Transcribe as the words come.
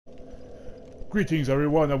Greetings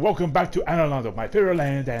everyone and welcome back to Analondo, my favorite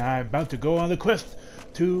land, and I'm about to go on the quest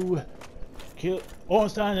to kill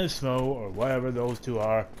Ornstein and Snow, or whatever those two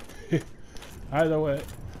are. Either way,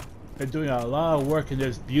 been doing a lot of work in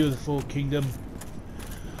this beautiful kingdom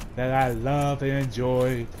that I love and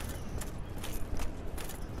enjoy.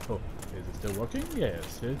 Oh, is it still working?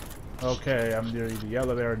 Yes. Okay, I'm near the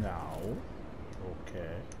elevator now.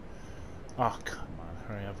 Okay. Oh, come on,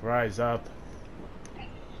 hurry up, rise up.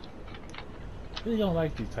 I really don't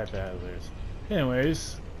like these type of elevators.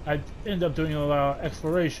 Anyways, I ended up doing a lot of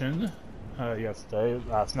exploration yesterday,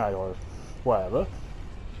 last night, or whatever.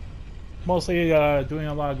 Mostly doing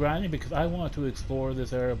a lot of grinding because I wanted to explore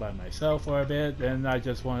this area by myself for a bit, and I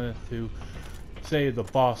just wanted to save the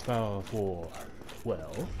boss battle of war.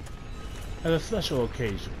 Well, at a special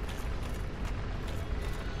occasion.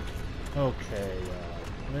 Okay,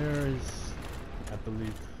 where is, I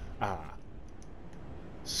believe,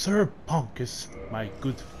 Sir Ponkus, my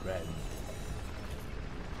good friend.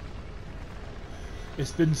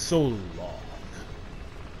 It's been so long.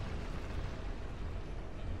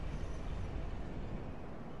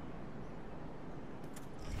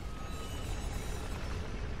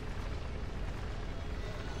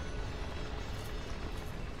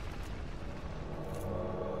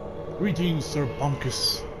 Greetings, Sir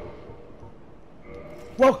Ponkus.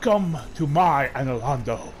 Welcome to my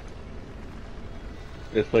Analondo.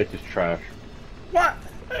 This place is trash. What?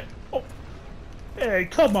 Hey, oh. Hey,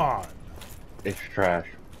 come on. It's trash.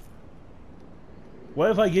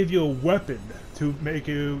 What if I give you a weapon to make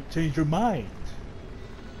you change your mind?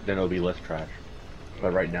 Then it'll be less trash.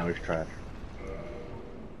 But right now it's trash.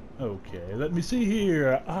 Okay, let me see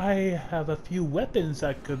here. I have a few weapons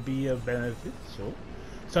that could be beneficial,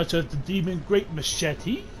 such as the Demon Great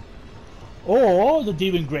Machete, or the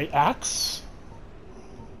Demon Great Axe,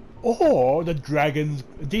 or the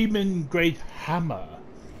Demon Great Hammer.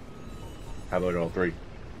 How about all three?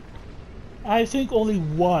 I think only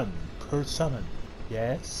one per summon.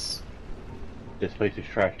 Yes? This place is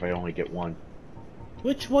trash if I only get one.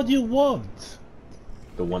 Which one do you want?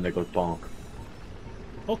 The one that goes bonk.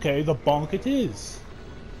 Okay, the bonk it is.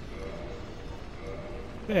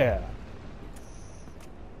 There.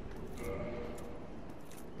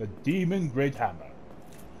 The Demon Great Hammer.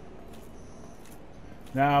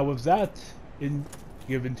 Now, with that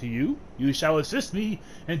given to you, you shall assist me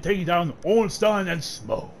in taking down Ornstein and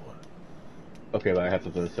Snow. Okay, but I have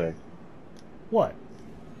something to say. What?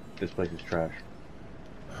 This place is trash.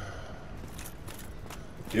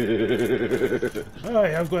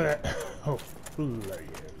 Alright, I'm gonna... Oh, bloody hell.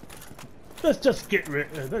 Let's just get rid...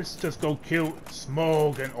 let's just go kill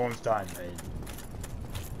Smog and Ornstein, man.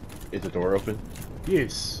 Is the door open?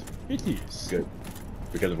 Yes, it is. Good.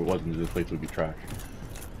 Because if it wasn't, this place would be trash.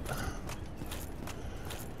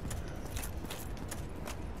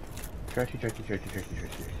 Trashy, trashy, trashy, trashy,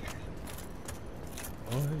 trashy.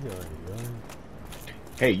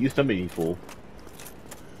 Hey, you somebody, fool.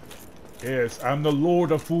 Yes, I'm the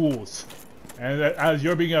Lord of Fools. And as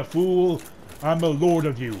you're being a fool, I'm the Lord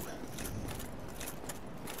of you.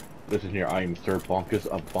 Listen here, I am Sir Bonkus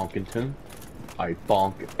of Bonkington. I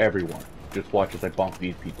bonk everyone. Just watch as I bonk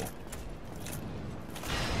these people.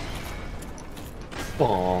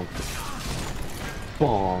 Bonk.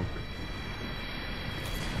 Bonk.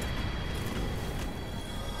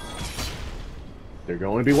 There's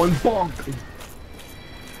going to be one bonk!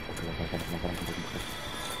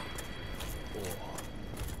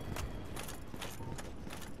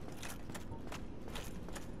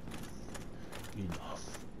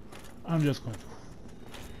 Enough. I'm just going to...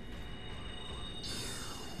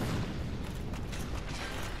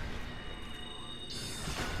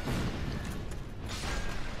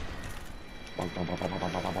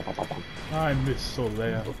 I miss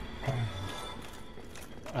Solea.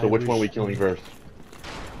 So which one are we killing first?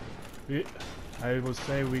 I will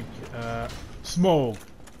say we... Smog.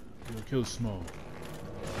 We'll kill Smog.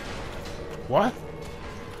 What?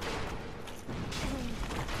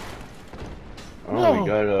 Oh,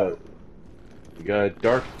 No. we got a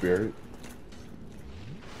dark spirit.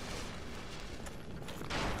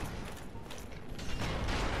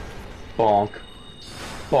 Bonk.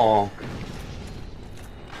 Bonk.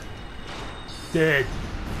 Dead.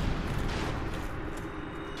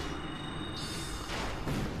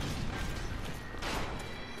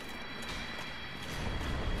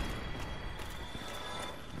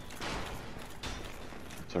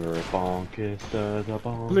 Sir Bonkus does a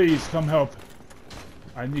bonk. Please come help.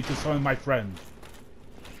 I need to summon my friend.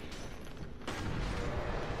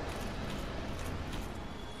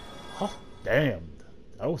 Oh, damn.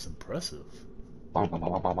 That was impressive. Bonk, bonk,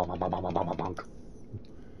 bonk, bonk, bonk, bonk, bonk, bonk, bonk.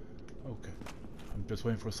 Okay. Just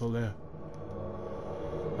waiting for Solaire.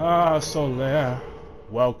 Ah, Solaire.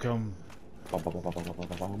 Welcome.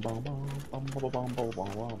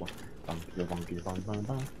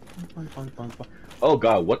 Oh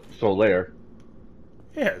god, what Solaire?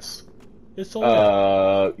 Yes. It's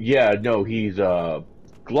Solaire. Yeah, no, he's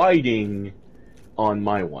gliding on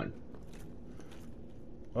my one.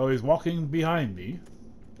 Oh, he's walking behind me.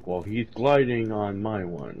 Well, he's gliding on my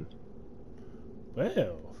one.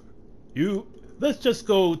 Well, let's just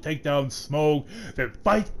go take down Smoke, then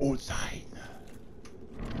fight Ornstein.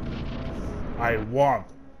 I want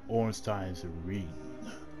Ornstein's ring.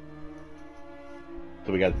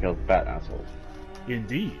 So we gotta kill the fat assholes.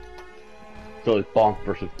 Indeed. So it's Bonk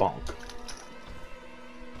versus Bonk.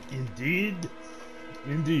 Indeed.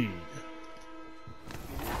 Indeed.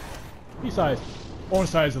 Besides,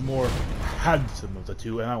 Ornstein is the more handsome of the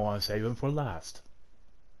two, and I want to save him for last.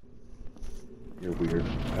 You're weird.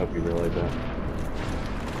 I hope you realize that.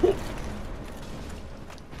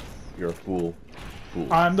 You're a fool.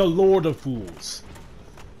 I'm the Lord of Fools.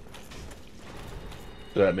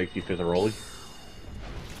 So that makes you Fizzaroli?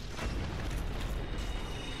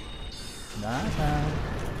 Nah.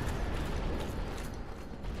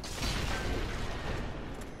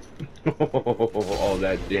 All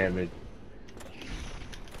that damage.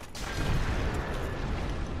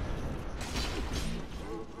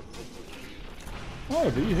 Oh,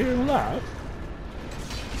 do you hear him laugh?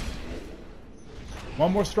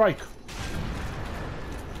 One more strike.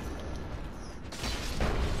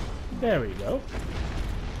 There we go.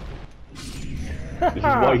 This is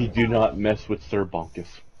why you do not mess with Sir Bonkus.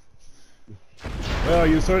 Well,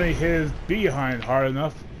 you certainly hit his behind hard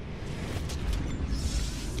enough.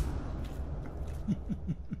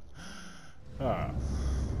 Ah.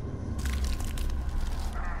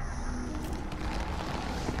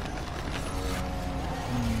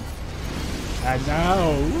 And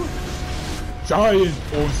now, Giant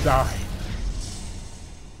Ornstein.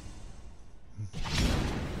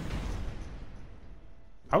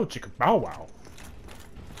 Oh, chicka bow wow.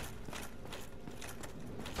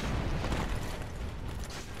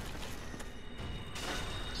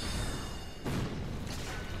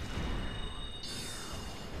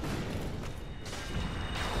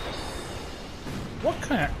 What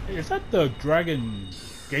kind of... Is that the dragon...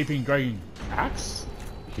 Gaping Dragon axe?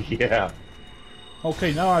 Yeah.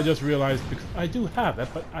 Okay, now I just realized, because I do have it,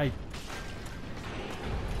 but I...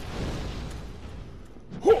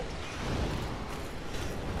 Whoa!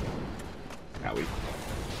 Owie.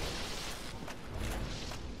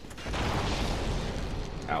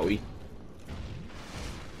 Owie.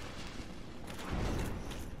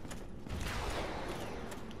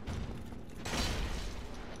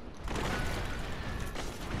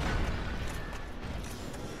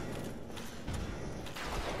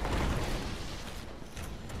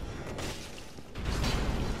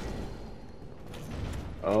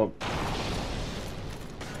 Oh.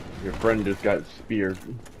 Your friend just got speared.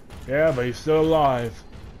 Yeah, but he's still alive.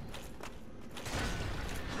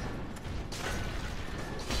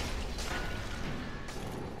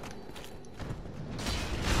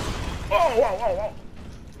 Oh, whoa, whoa, whoa.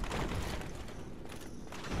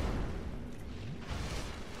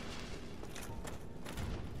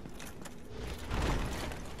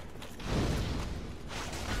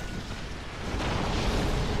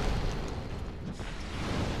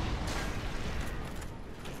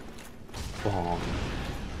 Bonk.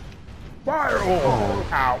 Fire! Oh,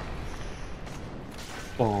 ow.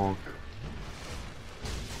 Bonk.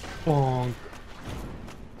 Bonk.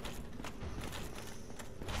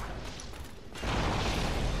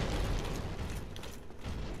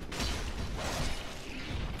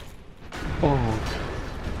 Bonk.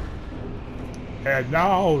 And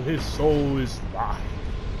now his soul is mine.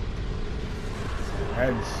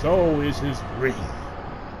 And so is his ring.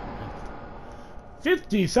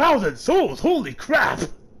 50,000 souls! Holy crap!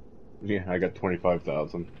 Yeah, I got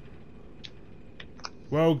 25,000.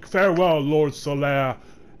 Well, farewell, Lord Solaire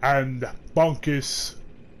and Bonkus,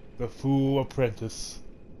 the fool apprentice.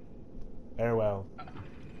 Farewell.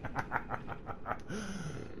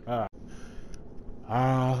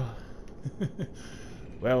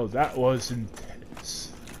 Well, that was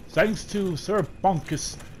intense. Thanks to Sir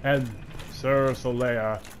Bonkus and Sir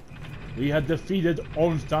Solaire, we had defeated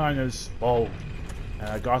Ornstein and Smoke,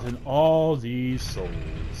 and gotten all these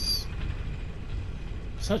souls.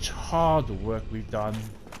 Such hard work we've done.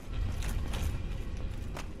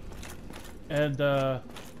 And,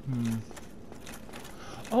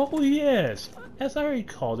 oh yes, as I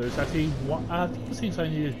recall, there's actually a few things I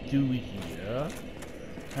need to do here.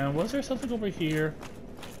 And was there something over here?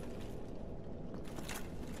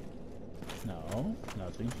 No. No,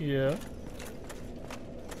 nothing here.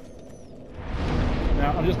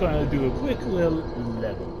 Now I'm just going to do a quick little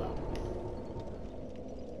level up.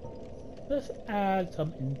 Let's add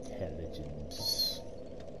some intelligence.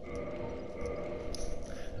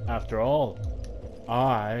 After all,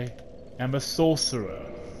 I am a sorcerer.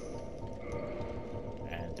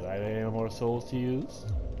 And do I have any more souls to use?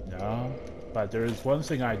 No. But there is one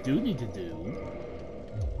thing I do need to do.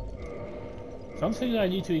 Something I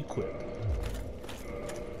need to equip.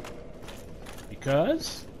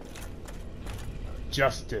 Because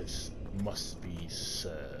justice must be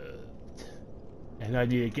served. And I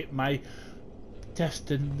need to get my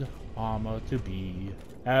destined armor to be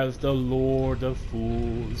as the Lord of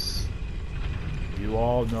Fools. You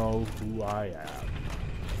all know who I am.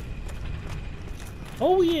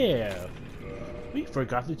 Oh yeah! We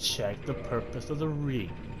forgot to check the purpose of the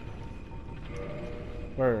ring.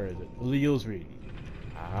 Where is it? Leo's ring.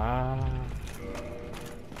 Ah.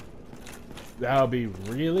 That'll be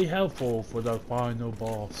really helpful for the final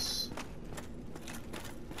boss.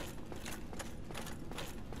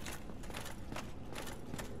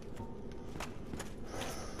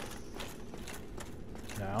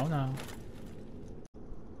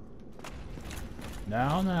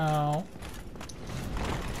 Now.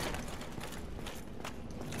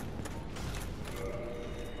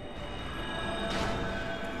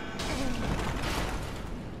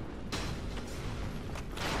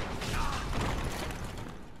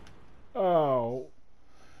 Oh.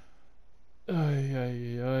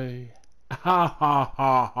 Ay. Ha ha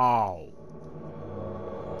ha ha.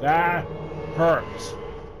 That hurts.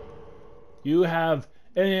 You have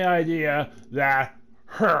any idea that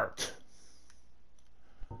hurt?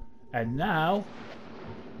 And now,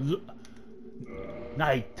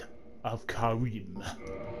 Knight of Karim,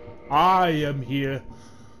 I am here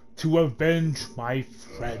to avenge my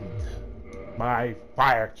friend, my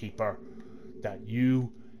firekeeper, that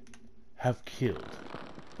you have killed.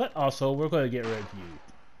 But also, we're going to get rid of you.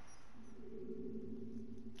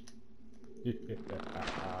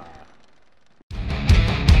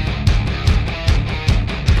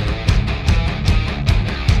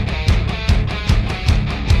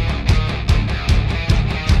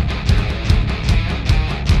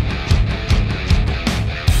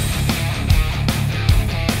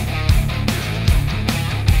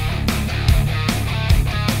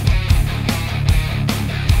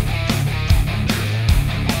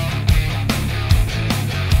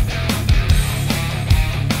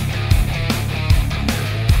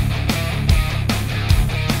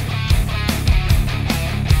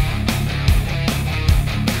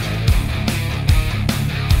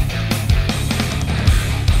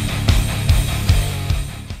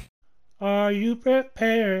 Are you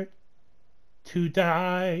prepared to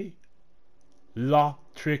die,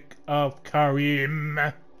 Lordran of Karim?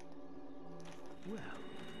 Well, look at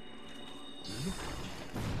you.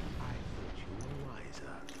 I thought you were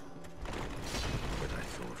wiser. But I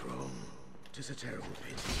thought wrong. 'Tis a terrible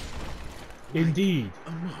pity. Indeed.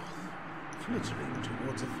 A moth flittering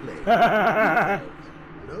towards a flame.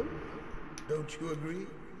 No? Don't you agree?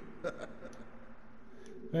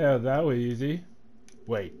 Yeah, that was easy.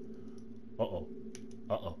 Wait.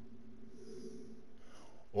 Uh-oh.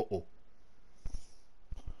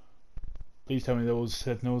 Please tell me those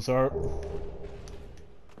sentinels are...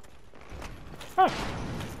 Ah!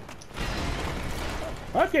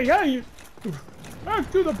 Okay, yeah, you...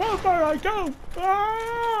 Back to the bonfire I go!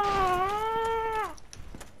 Ah!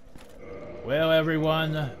 Well,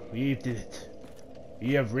 everyone, we did it.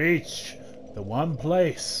 We have reached the one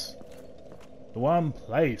place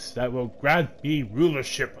that will grant me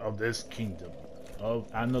rulership of this kingdom of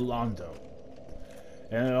Anilando.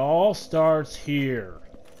 And it all starts here.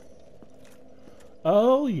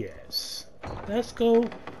 Oh yes, let's go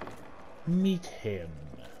meet him.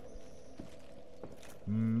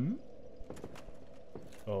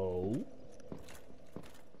 Oh?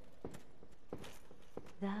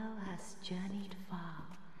 Thou hast journeyed far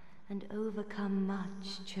and overcome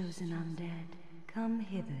much, chosen undead. Come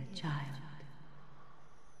hither, child.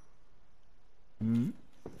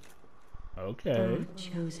 Okay. O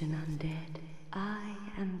chosen undead, I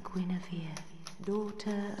am Guinevere,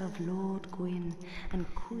 daughter of Lord Gwyn and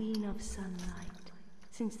Queen of Sunlight.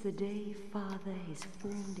 Since the day Father his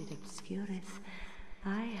form did obscureth,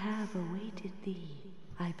 I have awaited thee.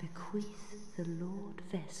 I bequeath the Lord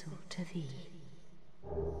vessel to thee.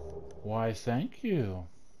 Why, thank you.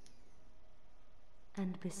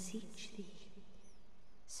 And beseech thee,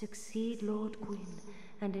 succeed Lord Gwyn,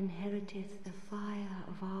 and inheriteth the fire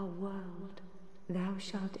of our world. Thou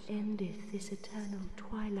shalt endeth this eternal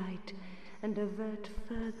twilight, and avert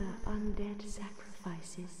further undead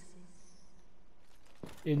sacrifices.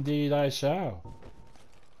 Indeed I shall.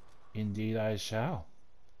 Indeed I shall.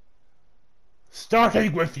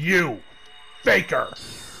 Starting with you, Faker!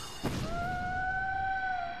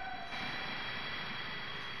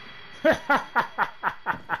 Thou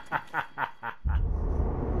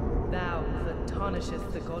that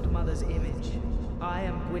tarnisheth the Godmother's image, I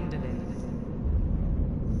am Gwyndolin.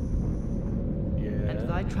 Yeah. And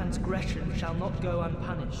thy transgression shall not go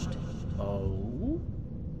unpunished. Oh?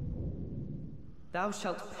 Thou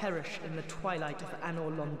shalt perish in the twilight of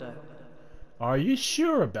Anor Londo. Are you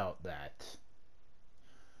sure about that?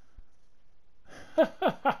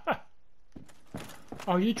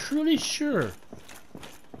 Are you truly sure?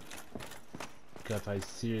 Because I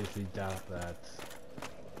seriously doubt that.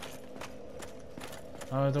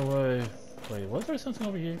 Either way... Wait, was there something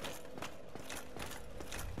over here?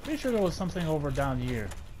 Pretty sure there was something over down here.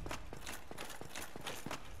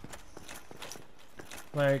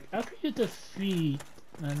 Like, after you defeat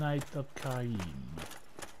the Knight of Caim.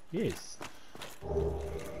 Yes.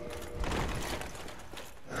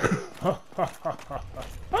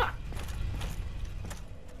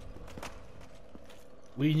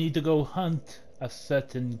 We need to go hunt a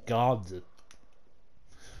certain god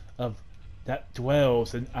that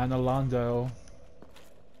dwells in Anor.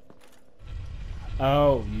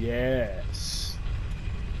 Oh yes.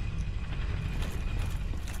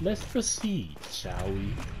 Let's proceed, shall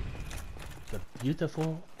we? The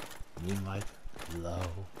beautiful moonlight glow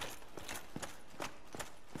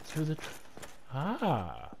through the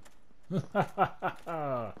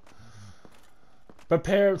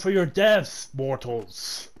Prepare for your deaths,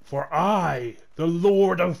 mortals, for I, the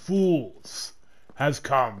Lord of Fools, has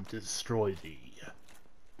come to destroy thee.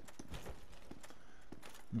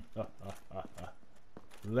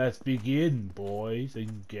 Let's begin, boys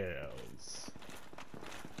and girls.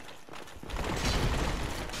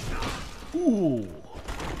 Ooh.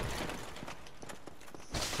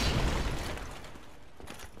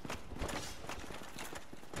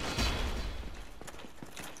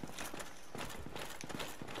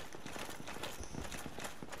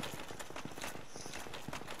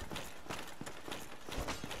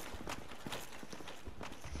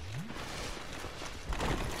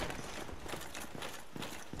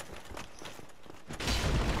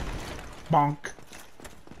 Bonk.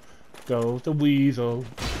 Go the weasel.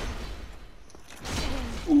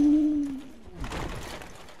 Ooh.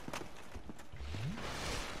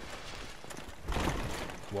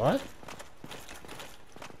 What?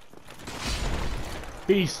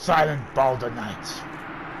 Be silent, Balder Knight.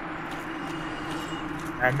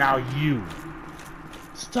 And now you.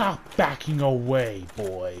 Stop backing away,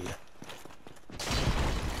 boy.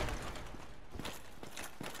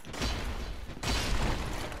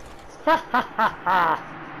 Ha ha ha ha!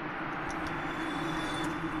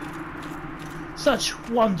 Such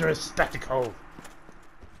wondrous spectacle!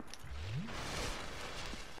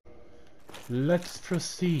 Let's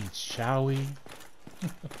proceed, shall we?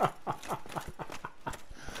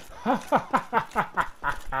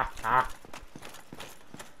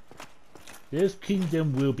 This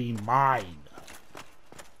kingdom will be mine.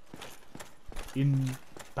 In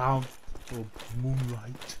bountiful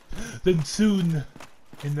moonlight, then soon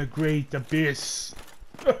in the great abyss.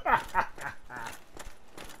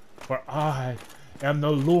 For I am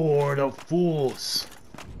the Lord of Fools.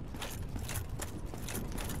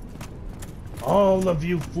 All of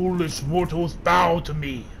you foolish mortals bow to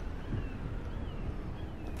me.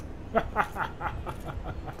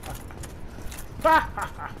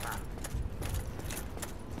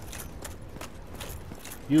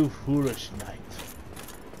 You foolish knight.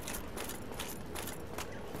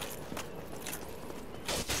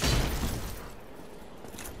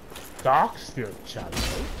 Dark Spirit Shadow?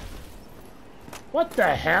 What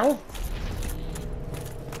the hell?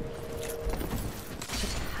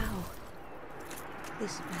 But how?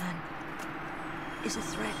 This man is a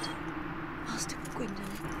threat, Master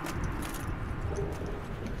Gwyndolin.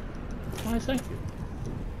 Why, thank you.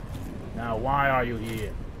 Now, why are you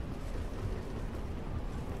here?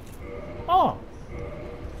 Oh!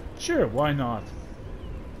 Sure, why not?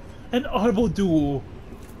 An honorable duel.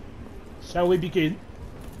 Shall we begin?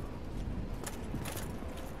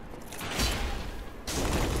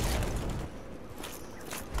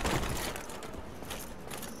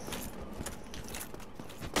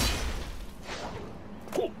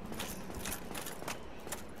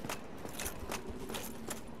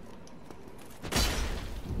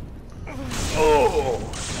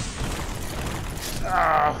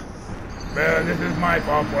 Well, this is my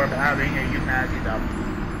fault for having a humanity up.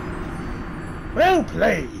 Well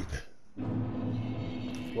played!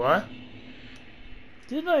 What?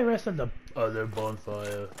 Didn't I rest on the other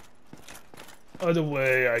bonfire? Other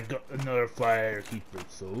way, I got another fire keep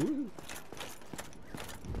it soul.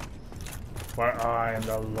 For I am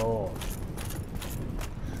the Lord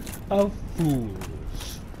of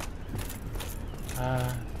fools.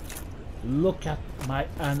 Look at my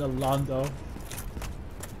Analondo,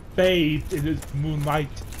 bathed in its moonlight.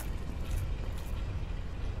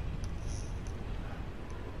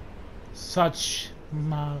 Such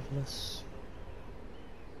marvelous.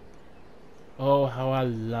 Oh, how I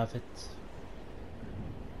love it.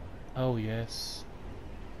 Oh, yes.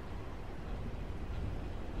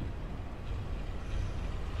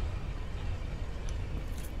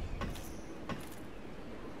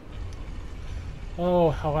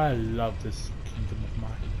 Oh, how I love this kingdom of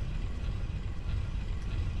mine.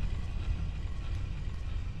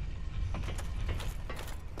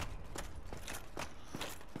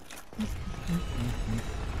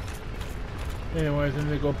 Anyways, I'm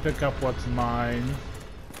gonna go pick up what's mine.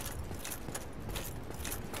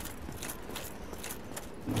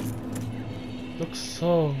 Looks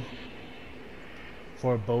so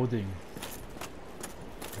foreboding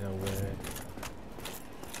in a way.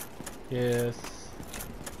 Yes.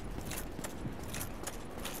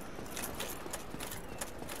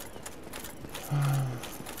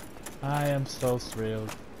 I am so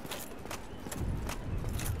thrilled.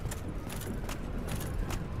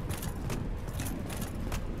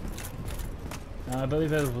 I believe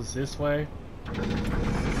that it was this way.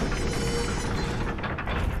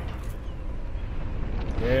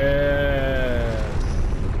 Yes.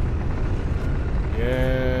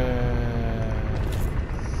 Yes.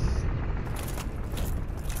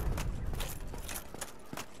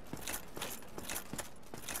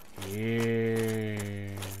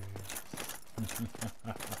 Yes.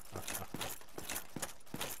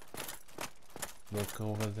 Look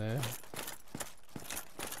over there.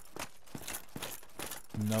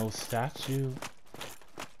 No statue.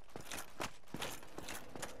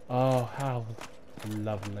 Oh, how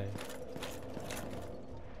lovely.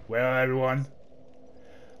 Well, everyone,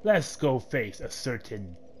 let's go face a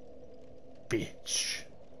certain bitch.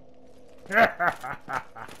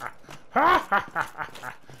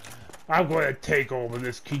 I'm gonna take over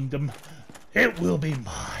this kingdom. It will be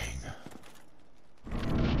mine.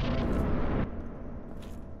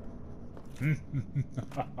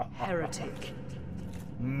 Heretic.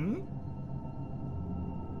 Hmm?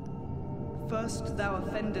 First thou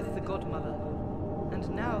offendeth the Godmother, and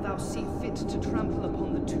now thou see fit to trample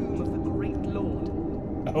upon the tomb of the great Lord.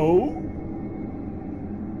 Oh?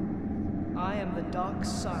 I am the Dark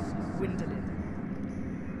Sun, Gwyndolin.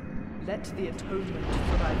 Let the atonement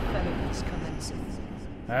for thy felonies commenceth.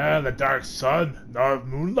 Ah, the dark sun, the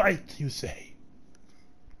moonlight, you say?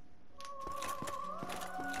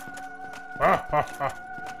 Ha ha ha.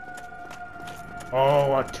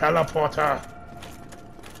 Oh, a teleporter!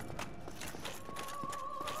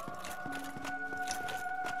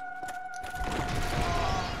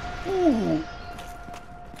 Ooh!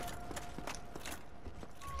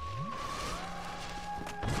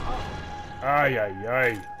 Ay, ay,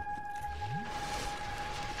 ay.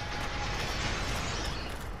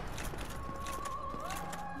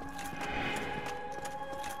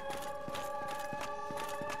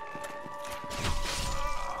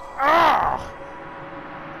 Ah!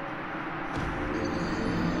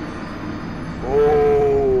 Oh!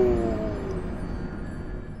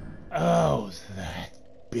 Oh, that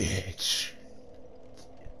bitch.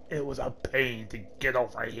 It was a pain to get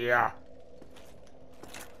over here.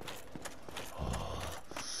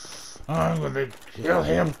 I'm gonna kill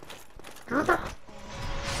him.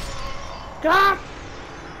 God!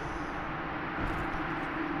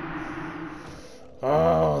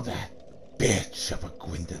 Oh, that bitch of a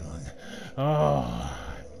Gwyndolin. Oh.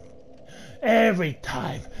 Every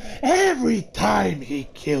time he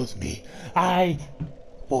kills me, I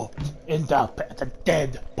won't end up at a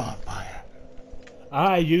dead bonfire.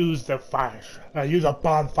 I use the fire. I use a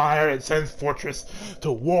bonfire in Sen's fortress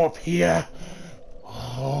to warp here.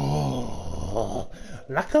 Oh,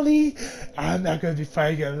 luckily, I'm not going to be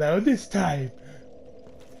fighting alone this time.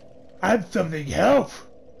 I'm summoning help.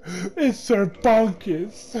 It's Sir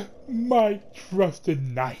Bonkis, my trusted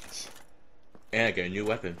knight. And I get a new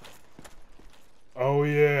weapon. Oh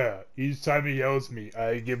yeah, each time he yells me,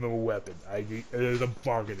 I give him a weapon. It is a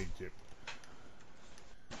bargaining chip.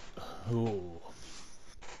 Ooh.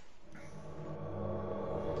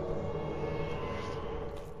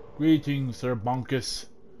 Greetings, Sir Bonkis.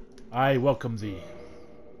 I welcome thee.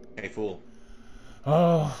 Hey, fool.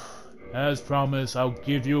 Oh, as promised, I'll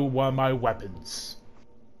give you one of my weapons.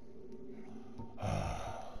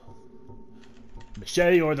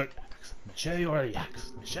 Machete or the axe? Machete or the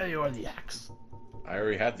axe? Machete or the axe? I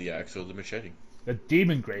already had the axe, so the machete. The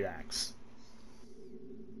demon great axe.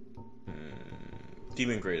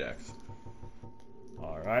 Demon great axe.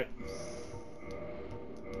 Alright.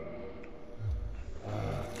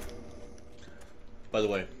 By the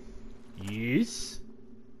way, Yes?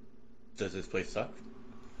 does this place suck?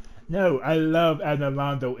 No, I love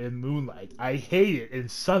Anorlando in moonlight. I hate it in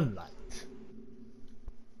sunlight.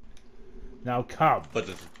 Now come, But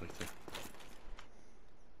does this place suck?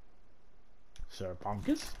 Sir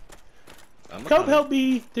Ponkus. I'm Come help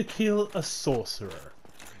me to kill a sorcerer.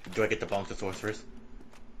 Do I get to bonk the sorceress?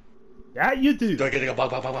 Yeah, you do. Do I get to go bonk,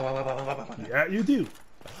 bonk, bonk, bonk, bonk, bonk, bonk, bonk, Yeah, you do.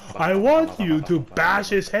 I want you to bash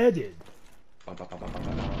his head in. bonk, bonk, bonk, bonk,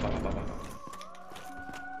 bonk, bonk, bonk, bonk, bonk.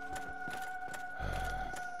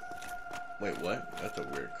 Wait, what? That's a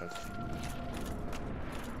weird cutscene.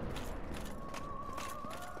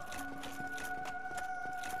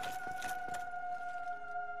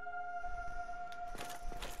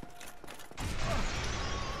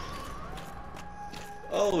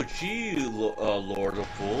 Oh gee, Lord of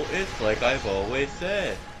Fool, it's like I've always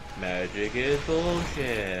said. Magic is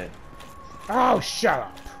bullshit. Oh, shut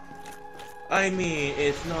up. I mean,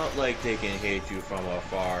 it's not like they can hit you from a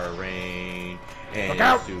far range and Look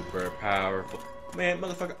out! it's super powerful. Man,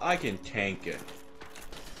 motherfucker, I can tank it.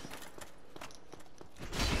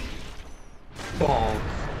 Bonk.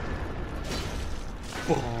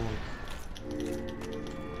 Bonk.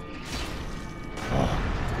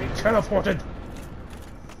 Be teleported.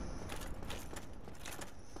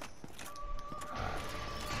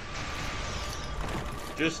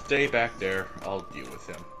 Just stay back there. I'll deal with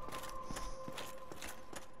him.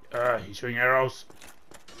 He's shooting arrows.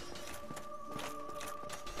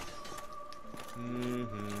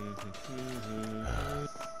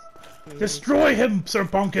 Destroy him, Sir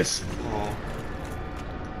Ponkus! Oh.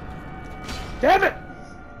 Damn it!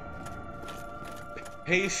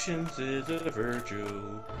 Patience is a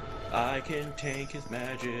virtue. I can tank his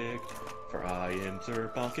magic, for I am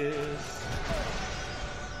Sir Bunkus.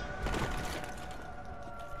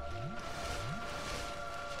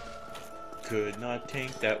 Could not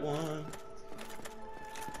tank that one.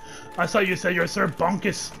 I thought you said you're Sir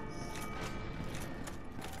Ponkus.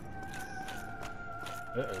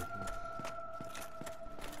 Uh-oh.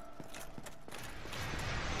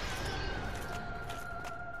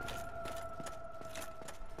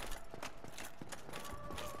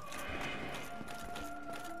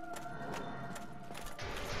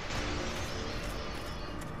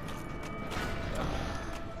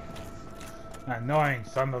 Annoying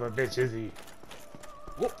son of a bitch, is he?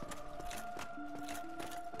 Whoop.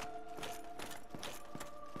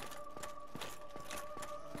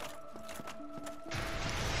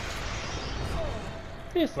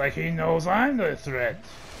 It's like he knows I'm the threat.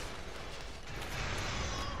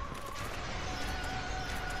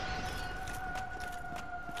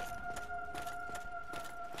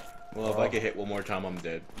 Well, if I get hit one more time, I'm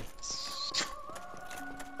dead.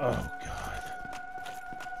 Oh, God.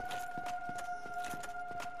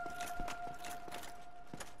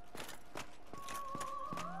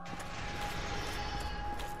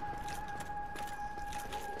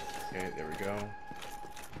 Okay, there we go.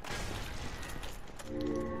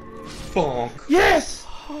 Bonk! Yes!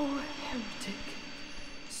 Oh, heretic,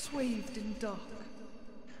 swathed in dark.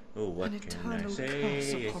 Oh, what An can I eternal say curse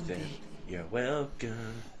upon except thee. you're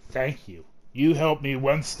welcome. Thank you. You helped me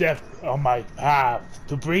one step on my path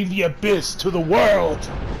to bring the abyss to the world.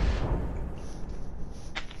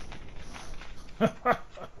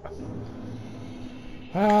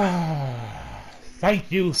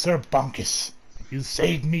 Thank you, Sir Bunkus. You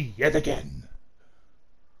saved me yet again.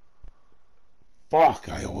 Fuck,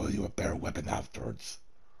 I owe you a better weapon afterwards.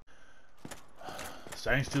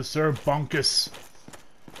 Thanks to Sir Bunkus,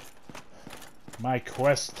 my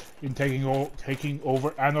quest in taking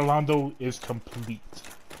over Anorlando is complete.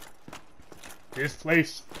 This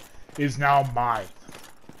place is now mine.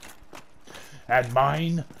 And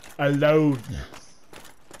mine alone.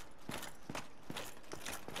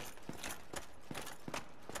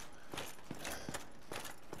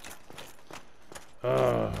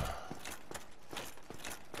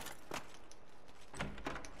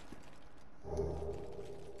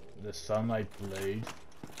 The sunlight blade.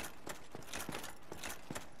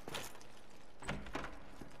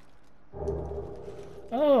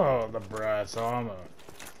 Oh, the brass armor.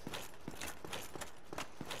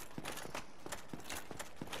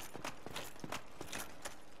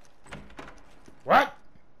 What?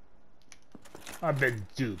 I've been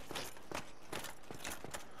duped.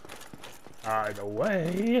 Either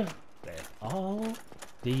way, they're all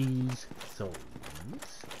these souls.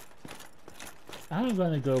 things. I'm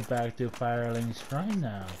gonna go back to Firelink Shrine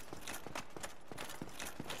now.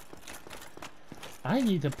 I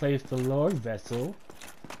need to place the Lord Vessel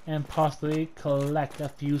and possibly collect a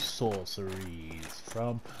few sorceries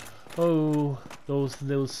from, oh, those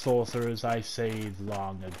little sorcerers I saved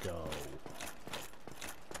long ago.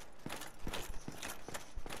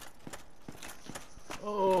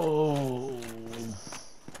 Oh.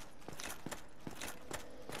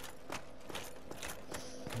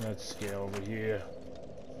 Let's get over here.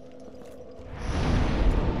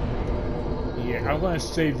 Yeah, I'm gonna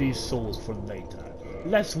save these souls for later.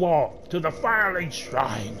 Let's walk to the Firelink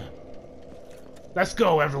Shrine. Let's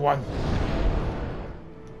go, everyone.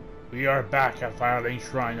 We are back at Firelink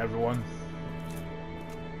Shrine, everyone.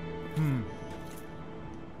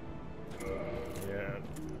 Yeah.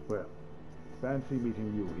 Well, fancy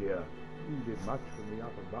meeting you here. You did much for me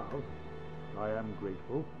up above. I am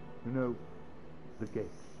grateful. You know, the gate.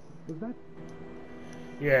 Was that?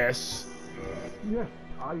 Yes. Yes,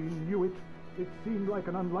 I knew it. It seemed like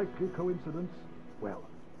an unlikely coincidence. Well,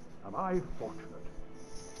 am I fortunate?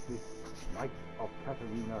 This Knight of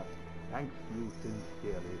Katarina thanks you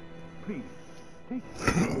sincerely. Please, take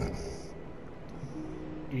it.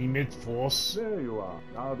 Emit Force. There you are.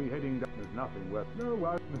 I'll be heading down. There's nothing worth. No,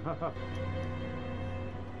 I...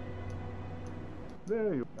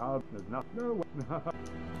 There you are. There's nothing. No,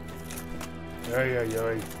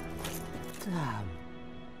 Ay. Damn.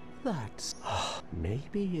 That's...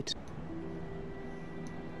 maybe it's...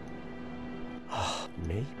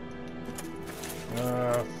 maybe...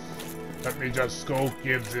 Let me just go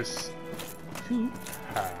give this to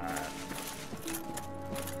her.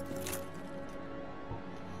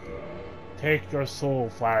 Take your soul,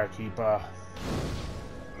 Firekeeper,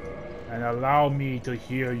 and allow me to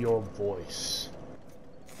hear your voice.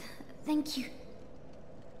 Thank you.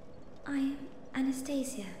 I am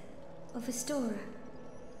Anastasia of Astora.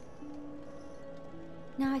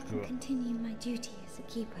 Now I can continue my duty as a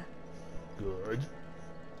keeper. Good.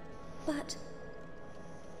 But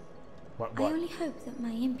What? I only hope that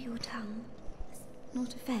my impure tongue does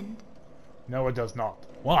not offend. No, it does not.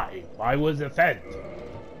 Why? Why would it offend?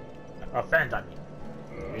 Offend, I mean.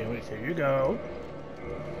 Here you go.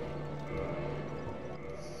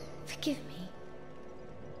 Forgive me.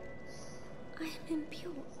 I am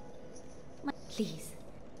impure. Please,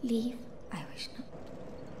 leave. I wish not.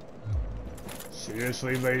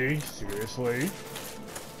 Seriously, lady? Seriously?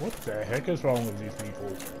 What the heck is wrong with these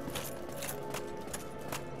people?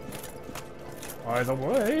 By the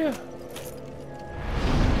way...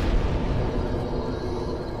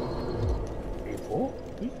 before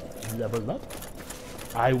we level up,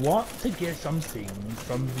 I want to get some things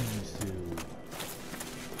from these two.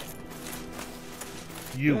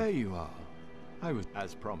 There you are. I was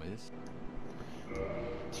as promised.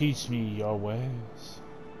 Teach me your ways.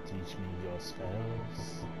 Teach me your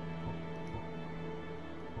spells.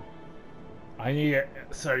 I need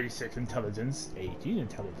 36 intelligence, 18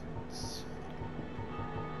 intelligence.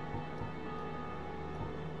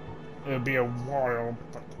 It'll be a while,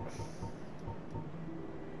 but...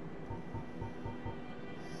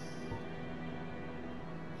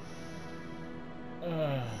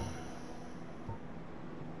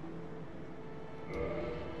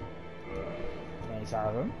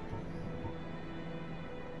 $27.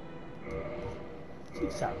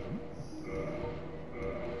 $6,000.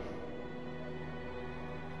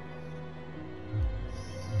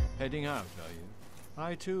 Heading out, are you?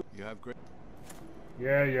 I too. You have great...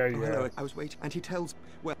 Yeah. Oh, hello, I was waiting, and he tells...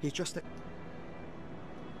 well, he's just a...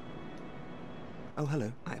 Oh,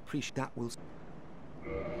 hello, I appreciate that will...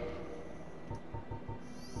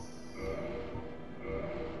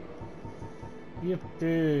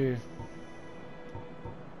 Yippee.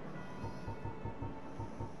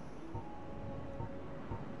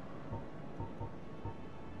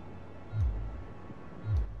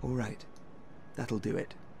 All right, that'll do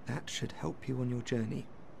it. That should help you on your journey.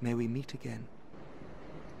 May we meet again.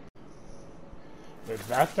 With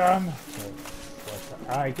that done,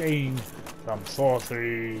 what I gain from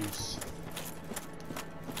sorceries.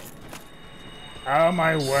 Out of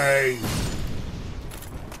my way!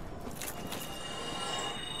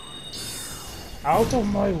 Out of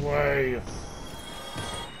my way!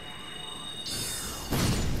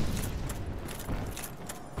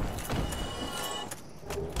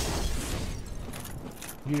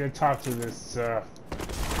 You need to talk to this,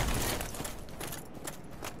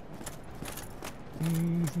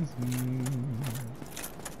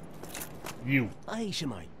 You. Aye,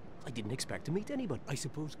 Shemai. I didn't expect to meet anybody. I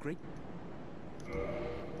suppose great.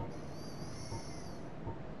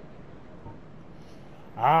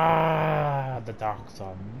 Ah, the the Dark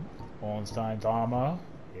Sun. Ornstein's armor.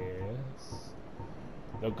 Yes.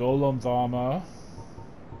 The Golem's armor.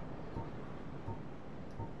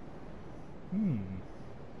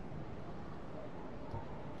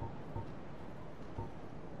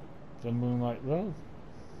 The Moonlight Road.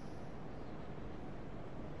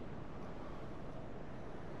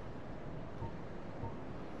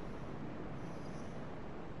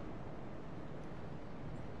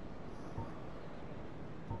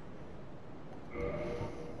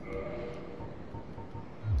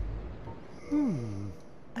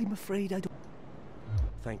 I'm afraid I don't...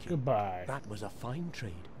 Thank you. Goodbye. That was a fine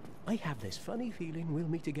trade. I have this funny feeling we'll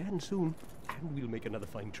meet again soon. And we'll make another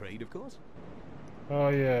fine trade, of course. Oh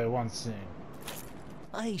yeah, one thing.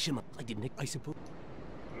 I didn't... I suppose...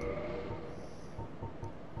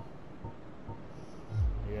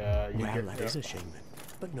 Yeah, you well, get that there. is a shame,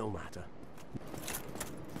 but no matter.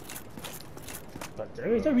 But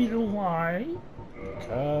there is a reason why.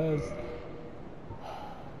 Because...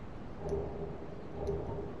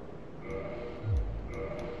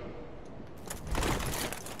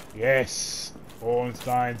 Yes,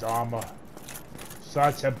 Ornstein's armor.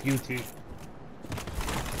 Such a beauty.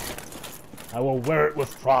 I will wear it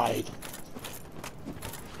with pride.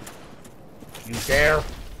 You dare?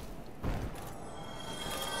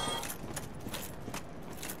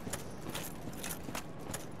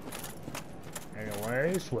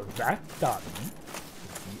 Anyways, with that done,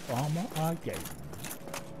 the armor I gave you.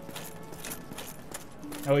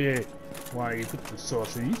 Oh yeah, why you put the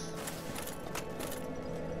sausages?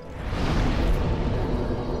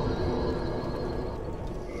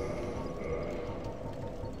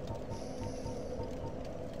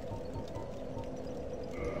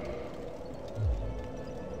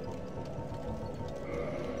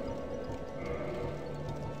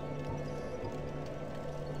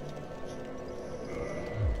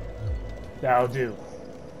 That'll do.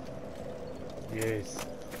 Yes.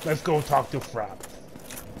 Let's go talk to Frap.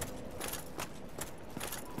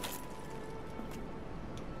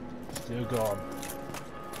 Still gone.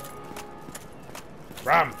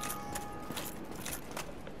 Ram!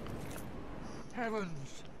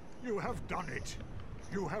 Heavens! You have done it!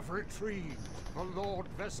 You have retrieved the Lord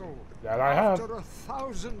Vessel. That I have. After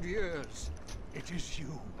 1,000 years. It is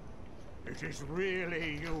you. It is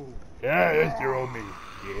really you. Yeah, it's your old me.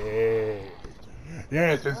 Yes.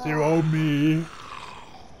 Yes, it's your old me.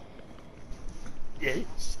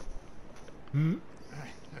 Yes.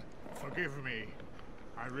 Forgive me.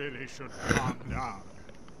 I really should calm down.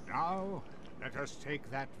 Now, let us take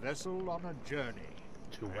that vessel on a journey.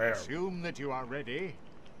 To I where? assume that you are ready.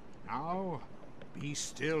 Now, be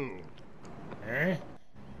still. Eh?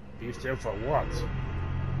 Be still for what?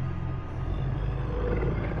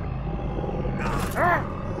 Ah!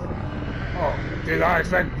 Oh, did I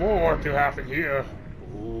expect more to happen here?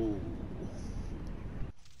 Ooh.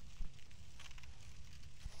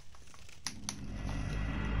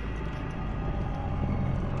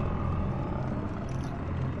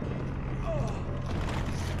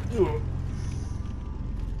 Ooh.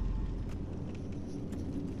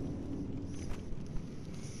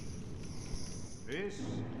 This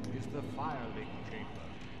is the fireling chamber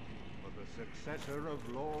for the successor of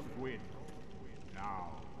Lord Gwyn. Now,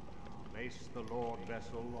 place the Lord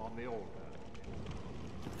Vessel on the altar.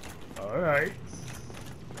 Alright.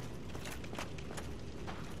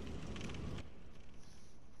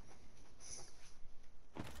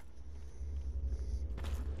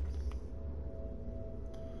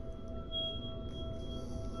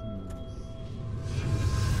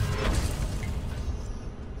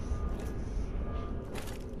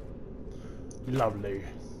 Lovely.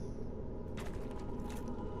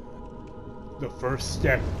 The first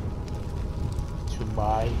step to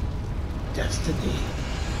my destiny.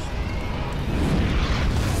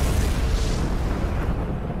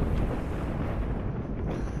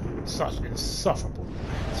 Such insufferable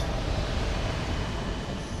regret.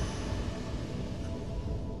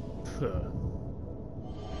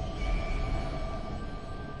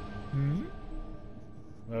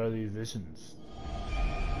 What are these visions?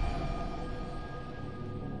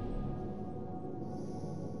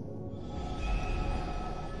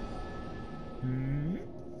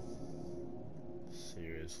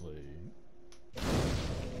 Seriously.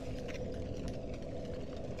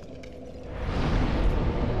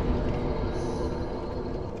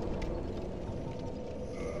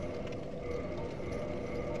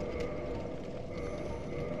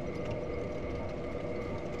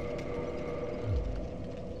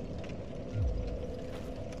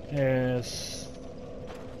 Yes.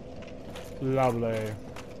 Lovely.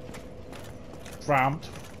 Tramped.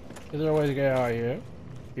 Is there a way to get out of here?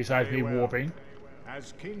 Besides me Very well. warping.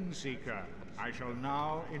 As Kingseeker, I shall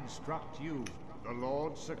now instruct you, the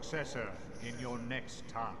Lord's successor, in your next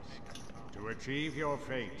task. To achieve your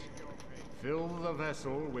fate, fill the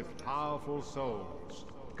vessel with powerful souls,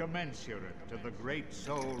 commensurate to the great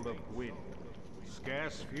soul of Gwyn.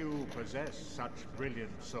 Scarce few possess such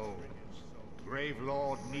brilliant souls. Grave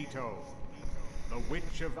Lord Nito, the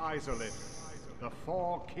Witch of Izalith, the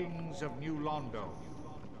 4 kings of New Londo,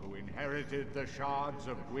 who inherited the shards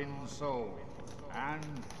of Gwyn's soul, and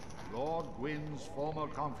Lord Gwyn's former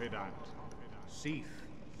confidant, Seath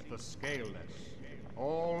the Scaleless.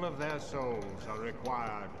 All of their souls are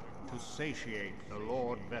required to satiate the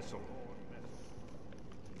Lord Vessel.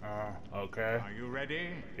 Okay. Are you ready?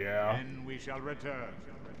 Yeah. Then we shall return.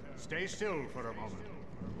 Stay still for a moment.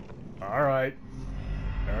 Alright.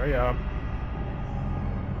 Hurry up.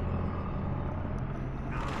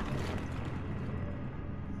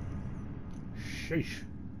 Sheesh.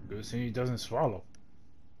 Good thing he doesn't swallow.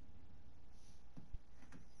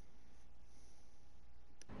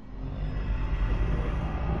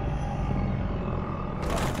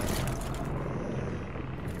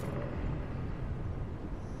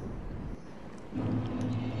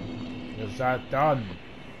 Is that done?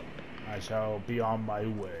 I shall be on my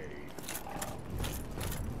way.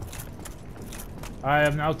 I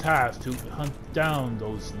am now tasked to hunt down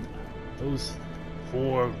those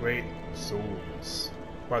 4 great souls.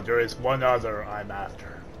 But there is one other I'm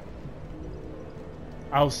after.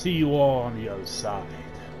 I'll see you all on the other side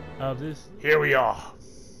of this. Here we are.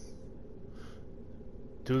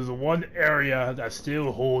 To the one area that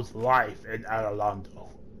still holds life in Adelanto.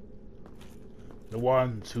 The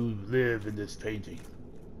ones who live in this painting.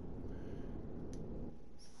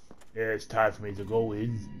 It's time for me to go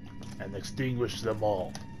in and extinguish them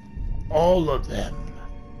all. All of them.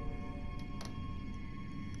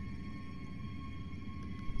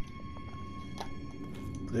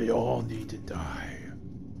 They all need to die,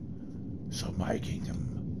 so my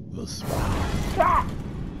kingdom will smile.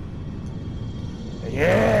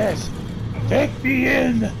 Yes! Take me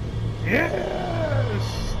in!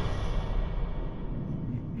 Yes!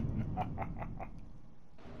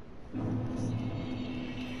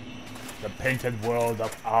 The painted world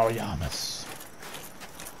of Ariamis.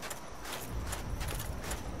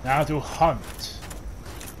 Now to hunt.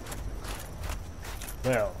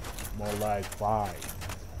 Well, more like find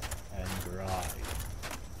and drive.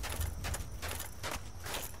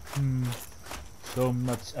 So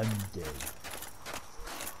much undead.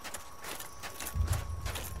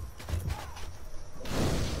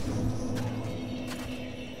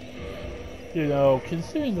 You know,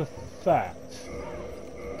 considering the fact.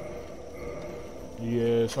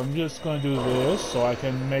 Yes, I'm just gonna do this so I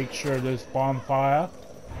can make sure this bonfire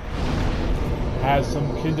has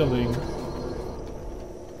some kindling.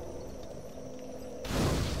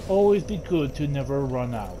 Always be good to never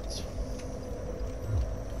run out.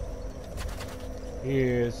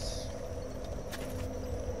 Yes.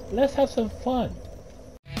 Let's have some fun.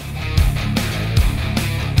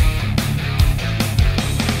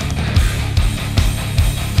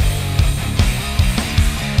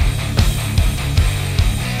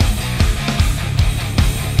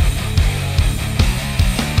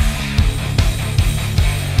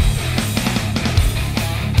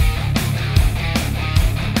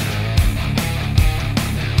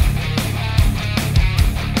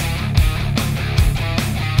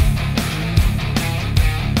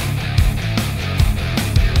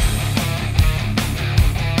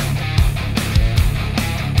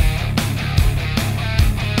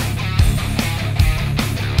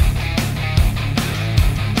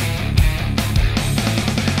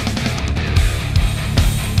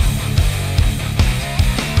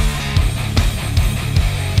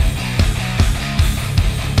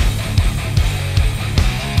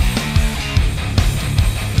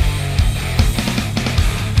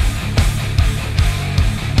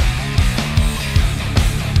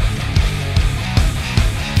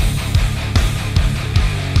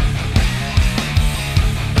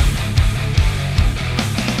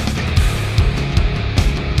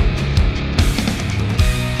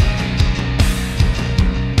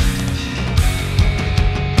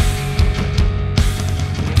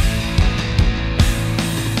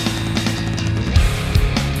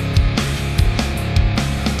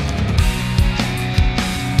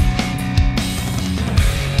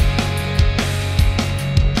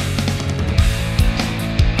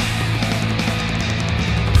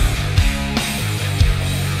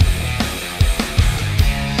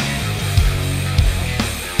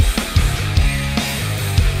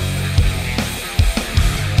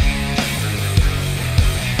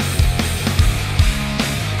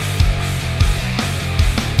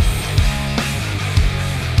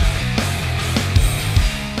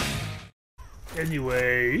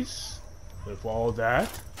 Anyways, with all that,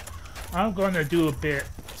 I'm gonna do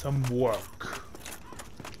some work.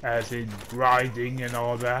 As in grinding and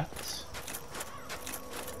all that.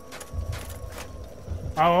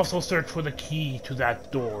 I'll also search for the key to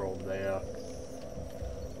that door over there.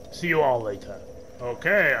 See you all later.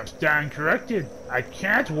 Okay, I'm standing corrected. I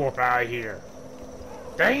can't warp out of here.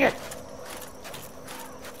 Dang it!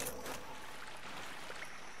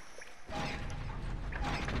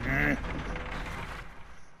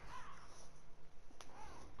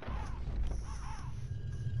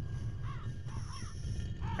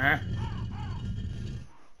 Huh?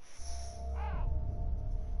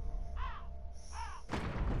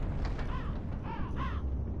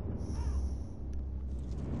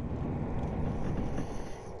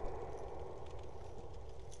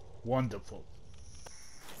 Wonderful.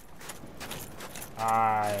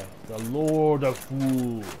 I, the Lord of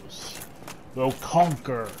Fools, will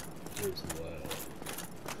conquer this world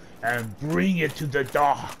and bring it to the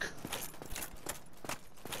dark.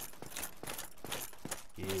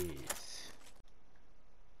 Yes.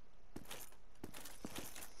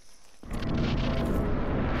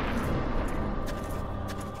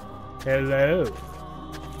 Hello.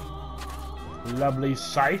 Lovely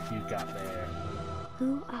sight you got there.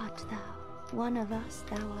 Who art thou? One of us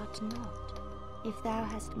thou art not. If thou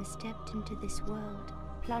hast misstepped into this world,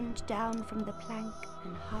 plunge down from the plank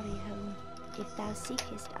and hurry home. If thou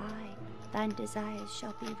seekest I, thine desires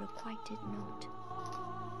shall be requited not.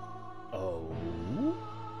 Oh?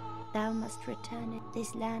 Thou must return it.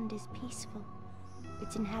 This land is peaceful,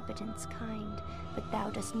 its inhabitants kind, but thou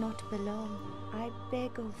dost not belong. I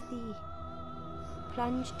beg of thee,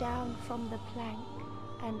 plunge down from the plank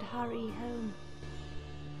and hurry home.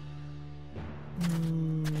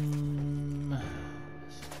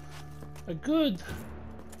 Good.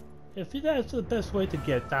 If that's the best way to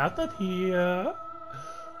get out of here.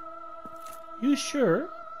 You sure?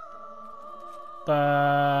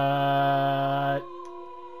 But...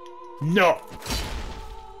 No!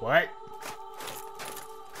 What?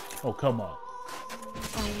 Oh, come on.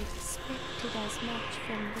 I expected as much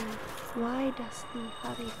from thee. Why dost thee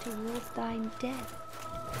hurry toward thine death?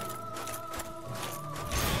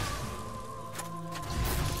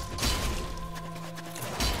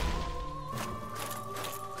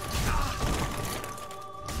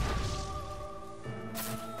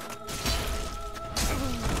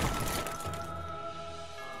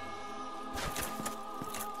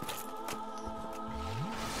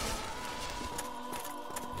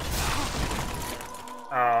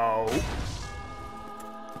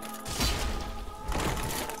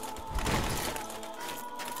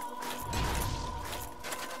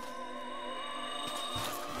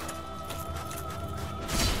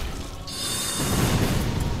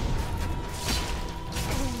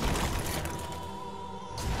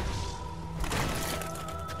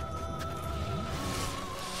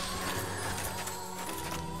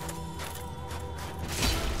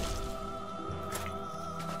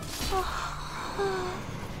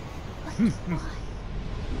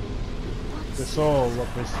 The soul of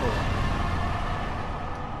Priscilla.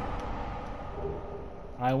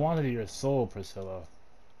 I wanted your soul, Priscilla.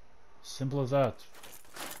 Simple as that.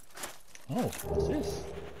 Oh, what's this?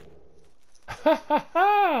 Ha ha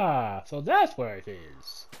ha! So that's where it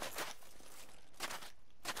is.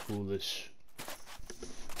 Foolish.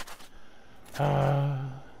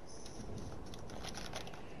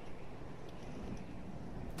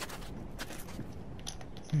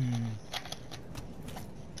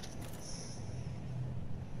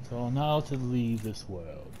 So now to leave this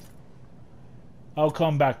world. I'll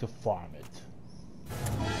come back to farm it.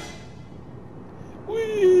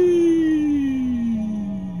 Whee!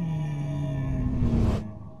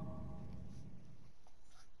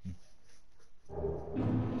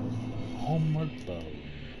 Homeward bound.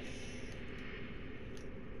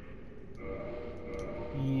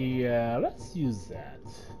 Yeah, let's use that.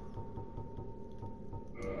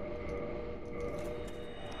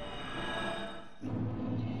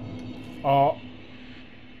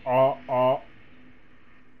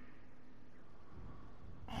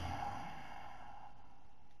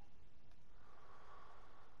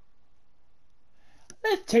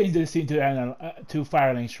 Let's change the scene to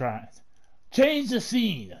Firelink Shrine. Change the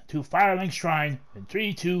scene to Firelink Shrine in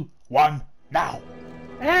 3, 2, 1, now.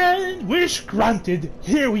 And wish granted,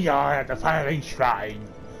 here we are at the Firelink Shrine.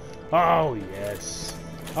 Oh yes.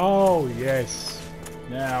 Oh yes.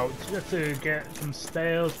 Now, just to get some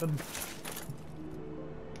stales,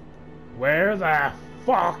 where the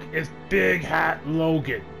fuck is Big Hat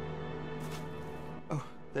Logan? Oh,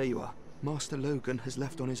 there you are. Master Logan has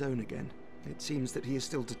left on his own again. It seems that he is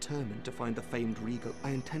still determined to find the famed regal. I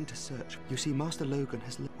intend to search. You see, Master Logan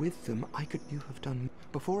has with them. You have done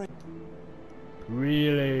before I...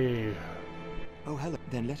 Really? Oh, hello.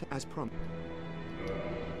 Then let it as promised.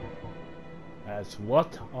 That's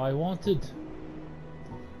what I wanted.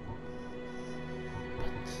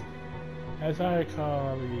 But as I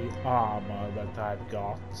recall the armor that I've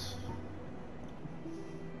got.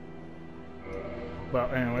 Well,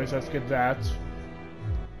 anyways, let's get that.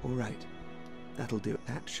 All right. That'll do.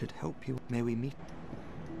 That should help you. May we meet?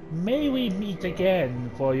 May we meet again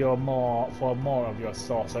for more of your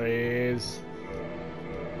sorceries.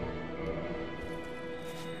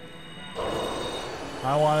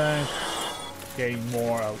 I want to gain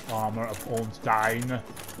more of armor of Ornstein.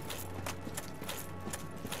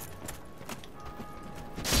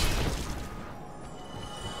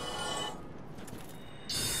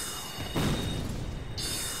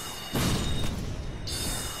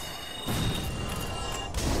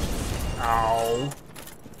 Ow.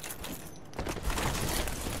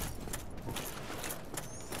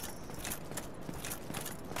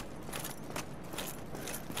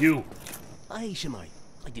 You. Aye, Shemai.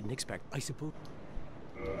 I didn't expect, I suppose.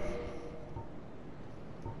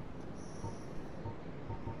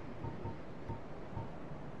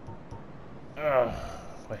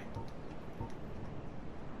 Wait.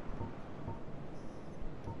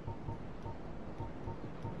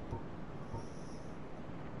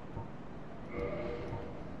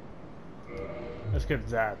 Let's get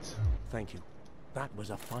that. Thank you. That was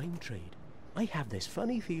a fine trade. I have this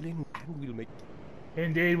funny feeling, and we'll make...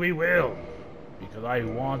 Indeed we will, because I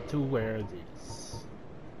want to wear this.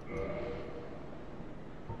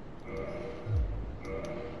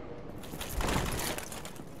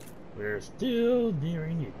 We're still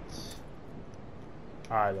nearing it.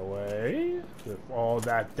 Either way, with all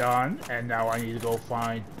that done, and now I need to go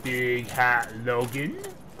find Big Hat Logan.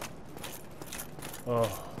 Oh.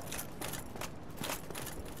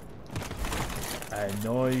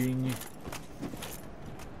 Annoying.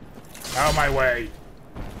 Out of my way.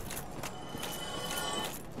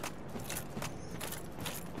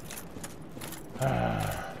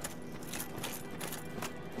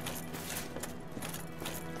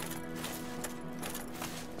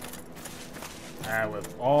 And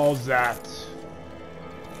with all that,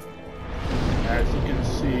 as you can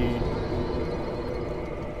see,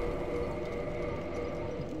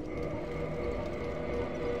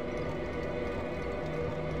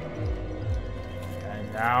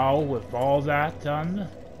 and now with all that done,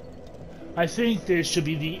 I think this should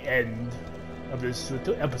be the end of this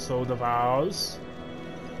little episode of ours.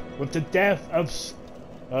 With the death of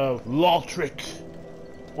Lothric,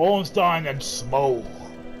 Ornstein and Smo,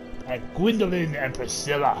 and Gwendolyn and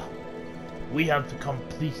Priscilla, we have to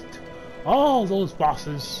complete all those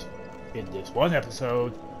bosses in this one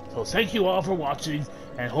episode. So thank you all for watching,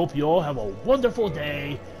 and hope you all have a wonderful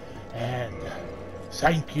day, and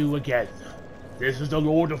thank you again. This is the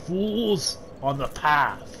Lord of Fools on the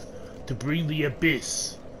path to bring the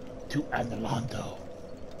abyss to Anilando.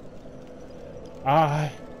 I,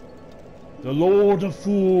 the Lord of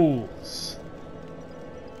Fools,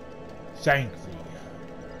 thank thee,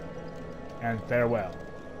 and farewell.